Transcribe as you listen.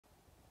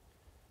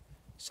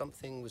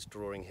Something was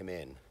drawing him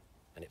in,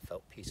 and it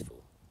felt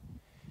peaceful.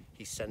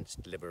 He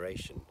sensed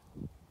liberation.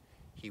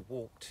 He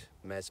walked,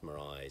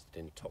 mesmerized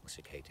and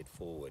intoxicated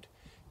forward,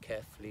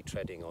 carefully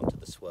treading onto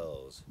the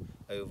swirls,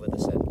 over the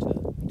centre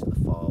and to the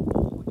far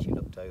wall which he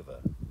looked over.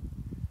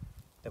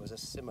 There was a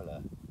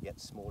similar, yet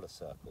smaller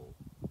circle,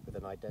 with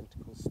an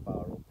identical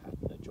spiral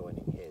pattern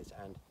adjoining his,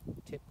 and,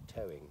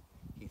 tiptoeing,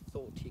 he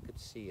thought he could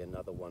see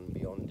another one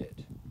beyond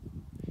it.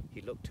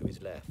 He looked to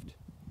his left,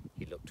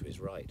 he looked to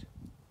his right.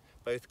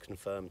 Both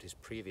confirmed his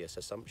previous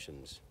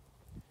assumptions.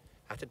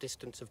 At a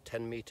distance of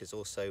 10 meters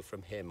or so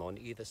from him, on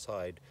either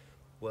side,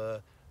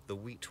 were the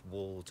wheat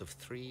walls of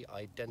 3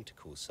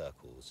 identical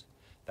circles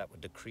that were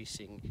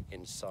decreasing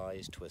in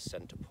size to a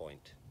center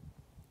point.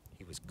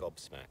 He was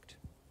gobsmacked.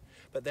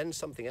 But then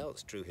something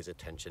else drew his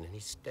attention, and he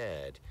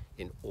stared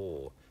in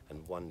awe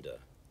and wonder.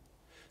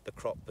 The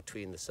crop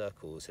between the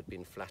circles had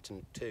been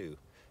flattened too,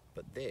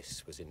 but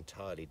this was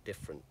entirely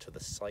different to the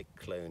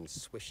cyclone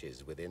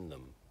swishes within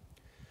them.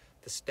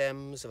 The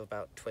stems of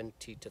about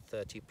 20 to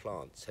 30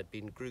 plants had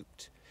been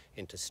grouped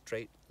into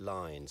straight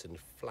lines and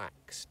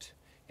flaxed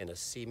in a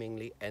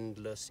seemingly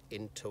endless,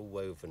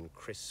 interwoven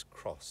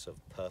criss-cross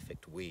of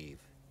perfect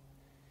weave.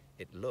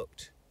 It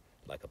looked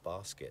like a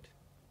basket.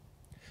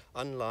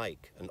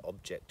 Unlike an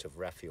object of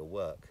raffia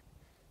work,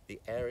 the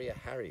area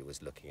Harry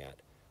was looking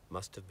at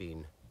must have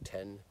been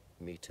 10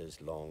 meters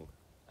long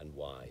and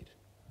wide.